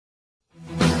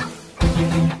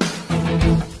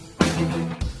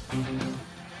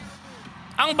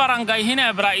Ang Barangay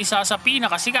Ginebra isa sa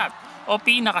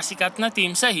pinakasikat na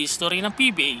team sa history ng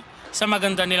PBA. Sa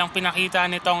maganda nilang pinakita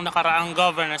nitong nakaraang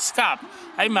Governors Cup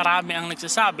ay marami ang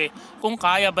nagsasabi kung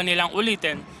kaya ba nilang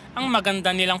ulitin ang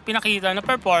maganda nilang pinakita na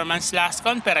performance last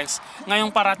conference ngayong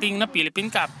parating na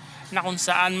Philippine Cup na kung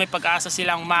saan may pag-asa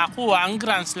silang makakuha ang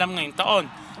Grand Slam ngayong taon.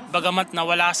 Bagamat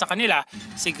nawala sa kanila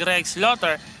si Greg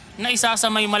Slaughter na isa sa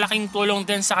may malaking tulong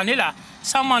din sa kanila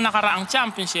sa mga nakaraang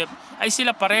championship, ay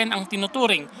sila pa rin ang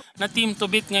tinuturing na team to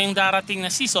beat ngayong darating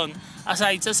na season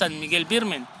aside sa San Miguel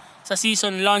Beermen. Sa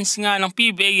season launch nga ng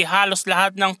PBA, halos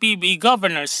lahat ng PBA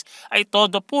governors ay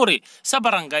todo puri sa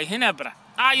Barangay Ginebra.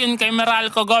 Ayon kay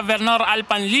Meralco Governor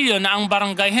Alpanlillo na ang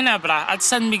Barangay Ginebra at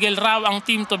San Miguel raw ang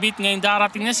team to beat ngayong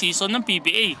darating na season ng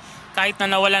PBA kahit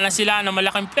na nawala na sila ng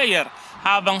malaking player,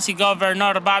 habang si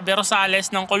Governor Bobby Rosales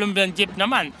ng Colombian Jeep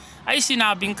naman ay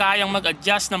sinabing kayang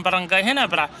mag-adjust ng Barangay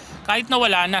Ginebra kahit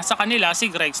nawala na sa kanila si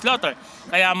Greg Slaughter,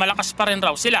 kaya malakas pa rin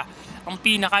raw sila. Ang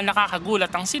pinaka nakakagulat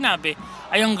ang sinabi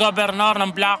ay ang gobernador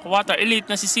ng Blackwater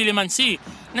Elite na si Siliman C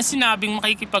na sinabing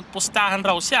makikipagpustahan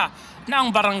raw siya na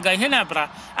ang Barangay Ginebra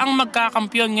ang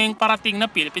magkakampyon ngayong parating na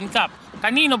Philippine Cup.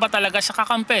 Kanino ba talaga siya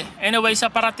kakampi? Anyway, sa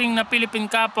parating na Philippine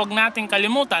Cup, huwag nating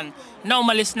kalimutan na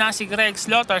umalis na si Greg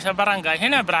Slaughter sa Barangay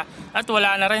Ginebra at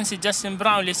wala na rin si Justin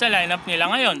Brownlee sa lineup nila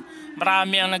ngayon.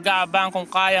 Marami ang nag-aabang kung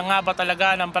kaya nga ba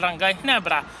talaga ng Barangay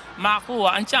Ginebra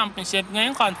makakuha ang championship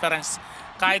ngayong conference.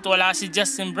 Kahit wala si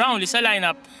Justin Brownlee sa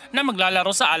lineup na maglalaro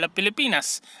sa Alab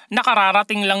Pilipinas,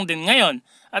 nakararating lang din ngayon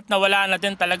at nawala na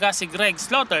din talaga si Greg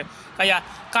Slaughter, kaya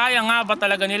kaya nga ba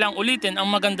talaga nilang ulitin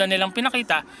ang maganda nilang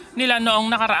pinakita nila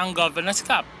noong nakaraang Governors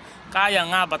Cup? Kaya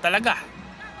nga ba talaga?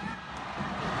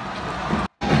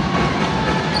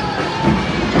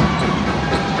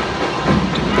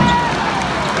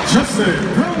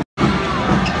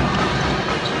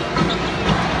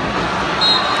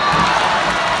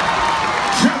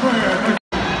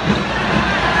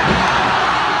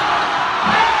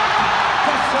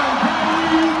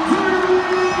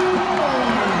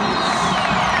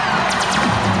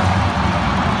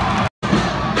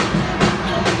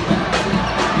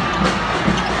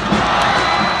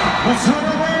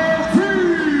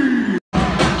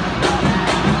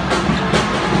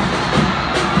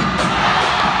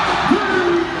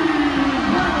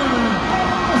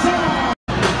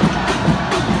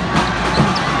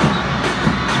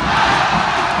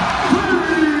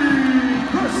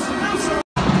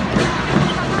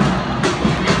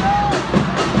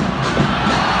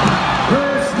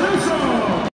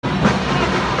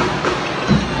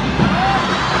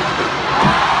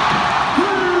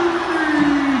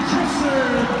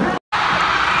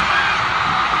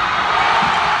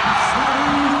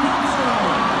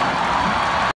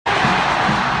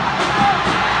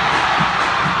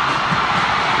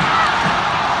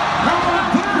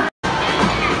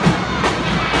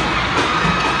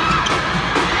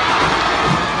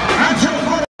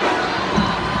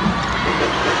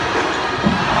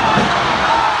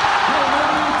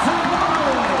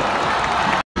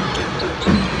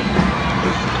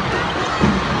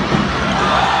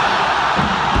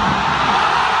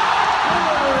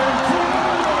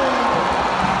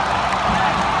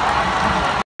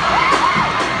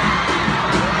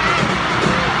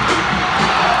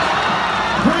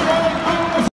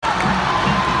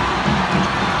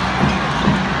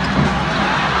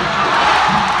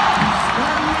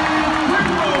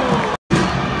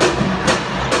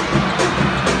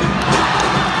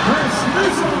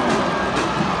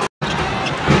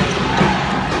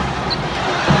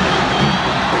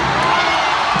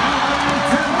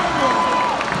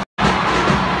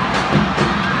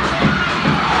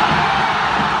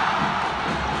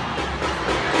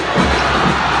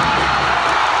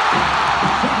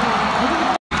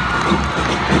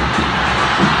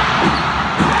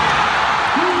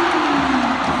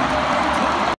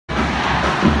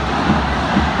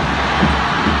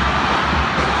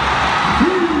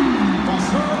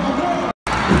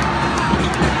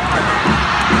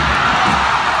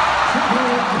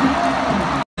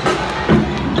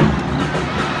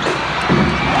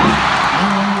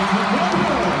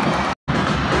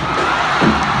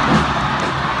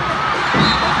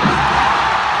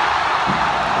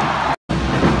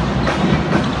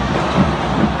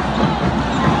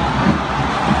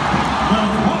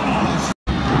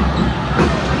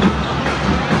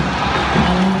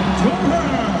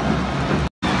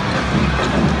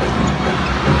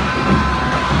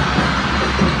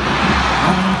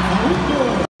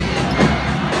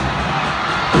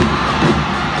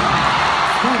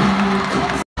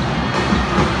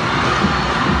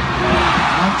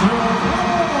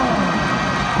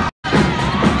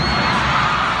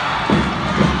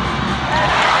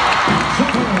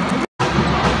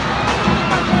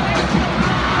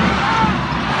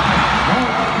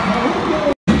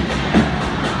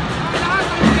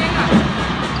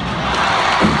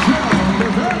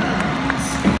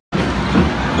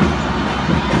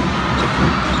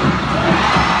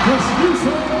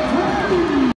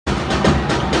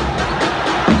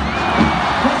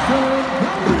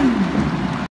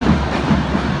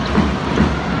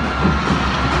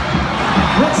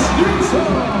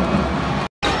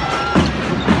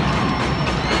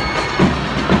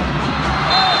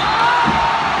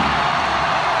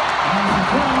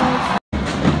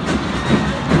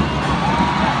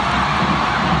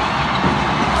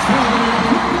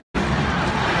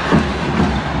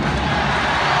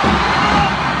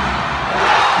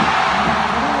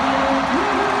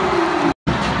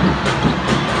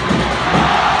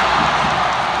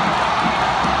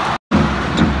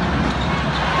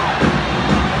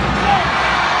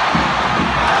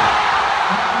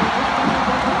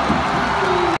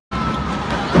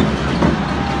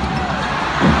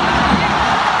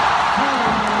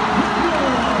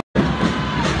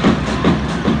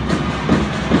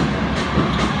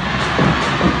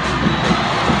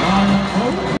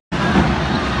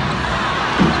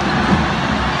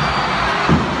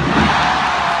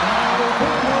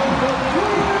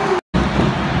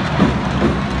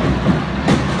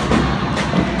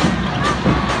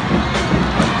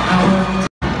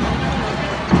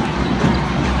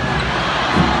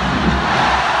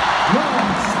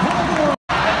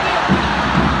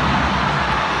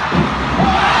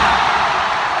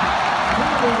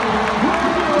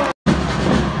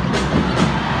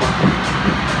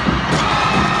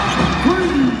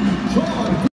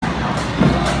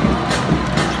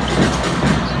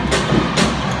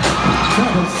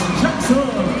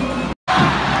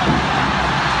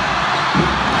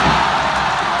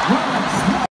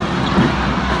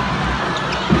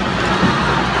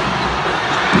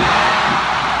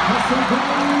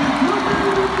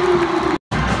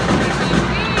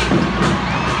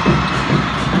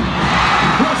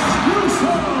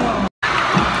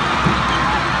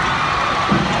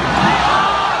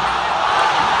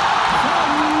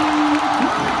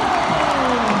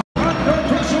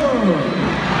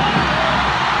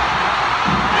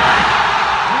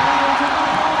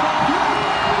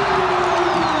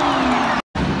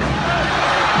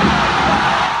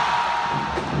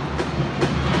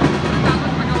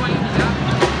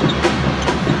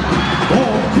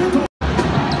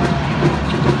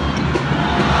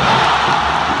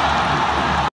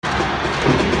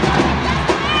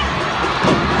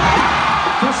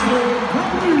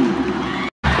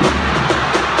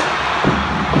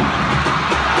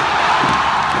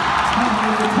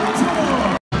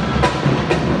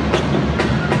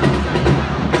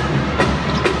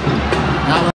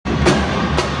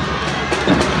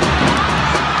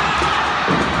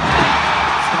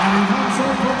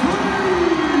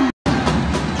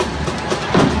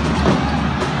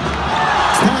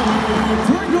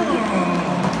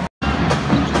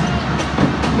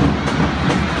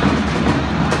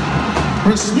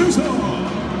 Chris Newsom.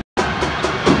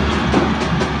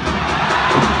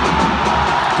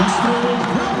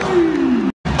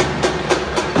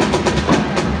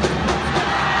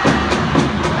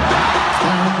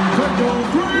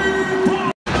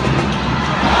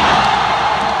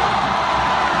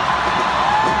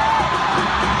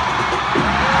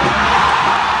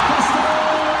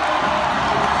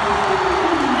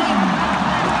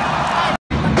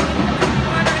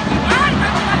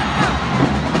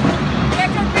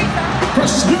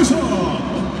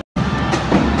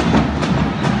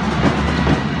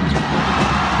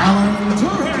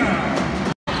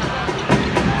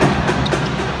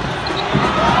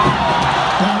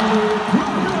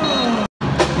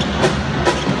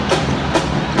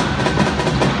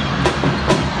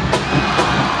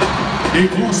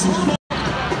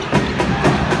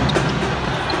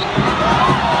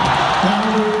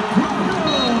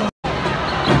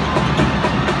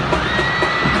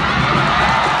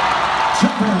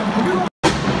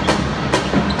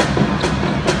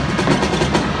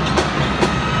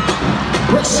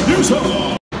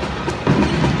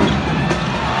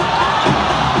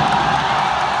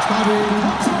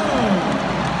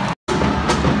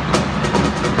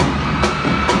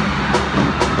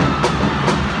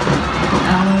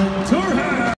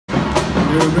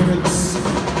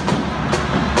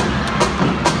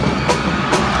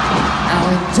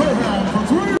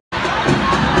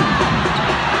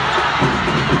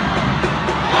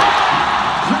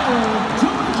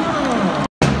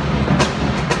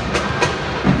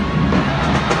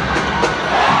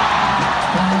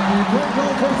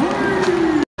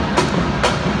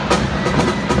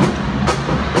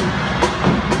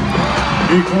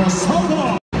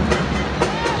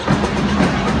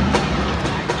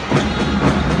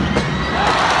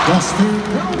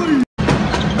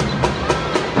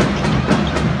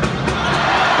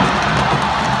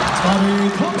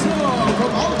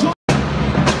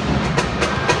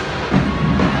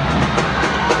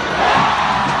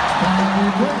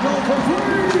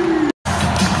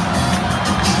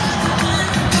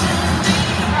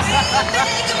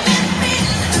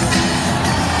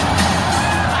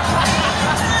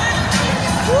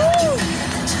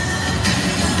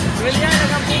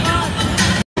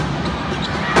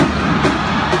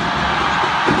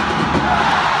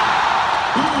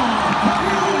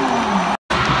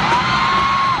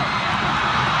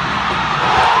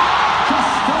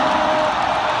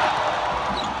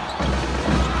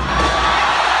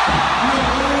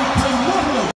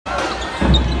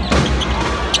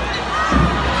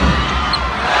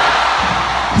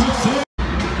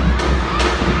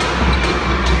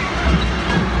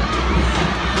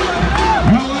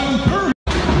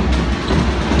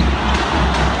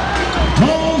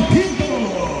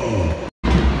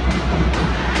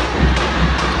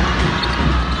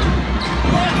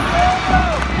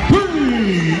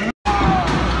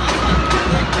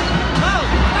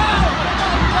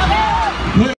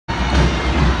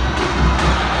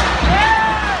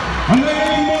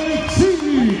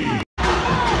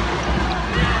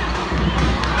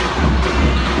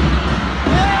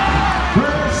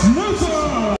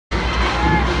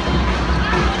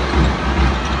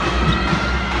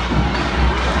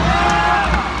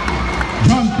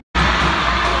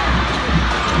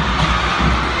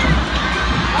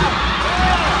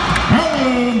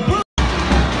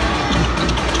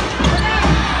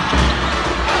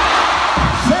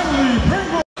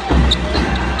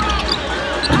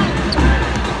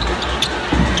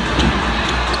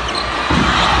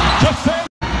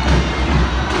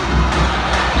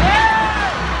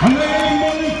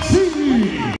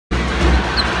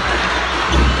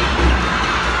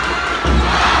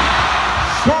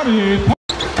 Started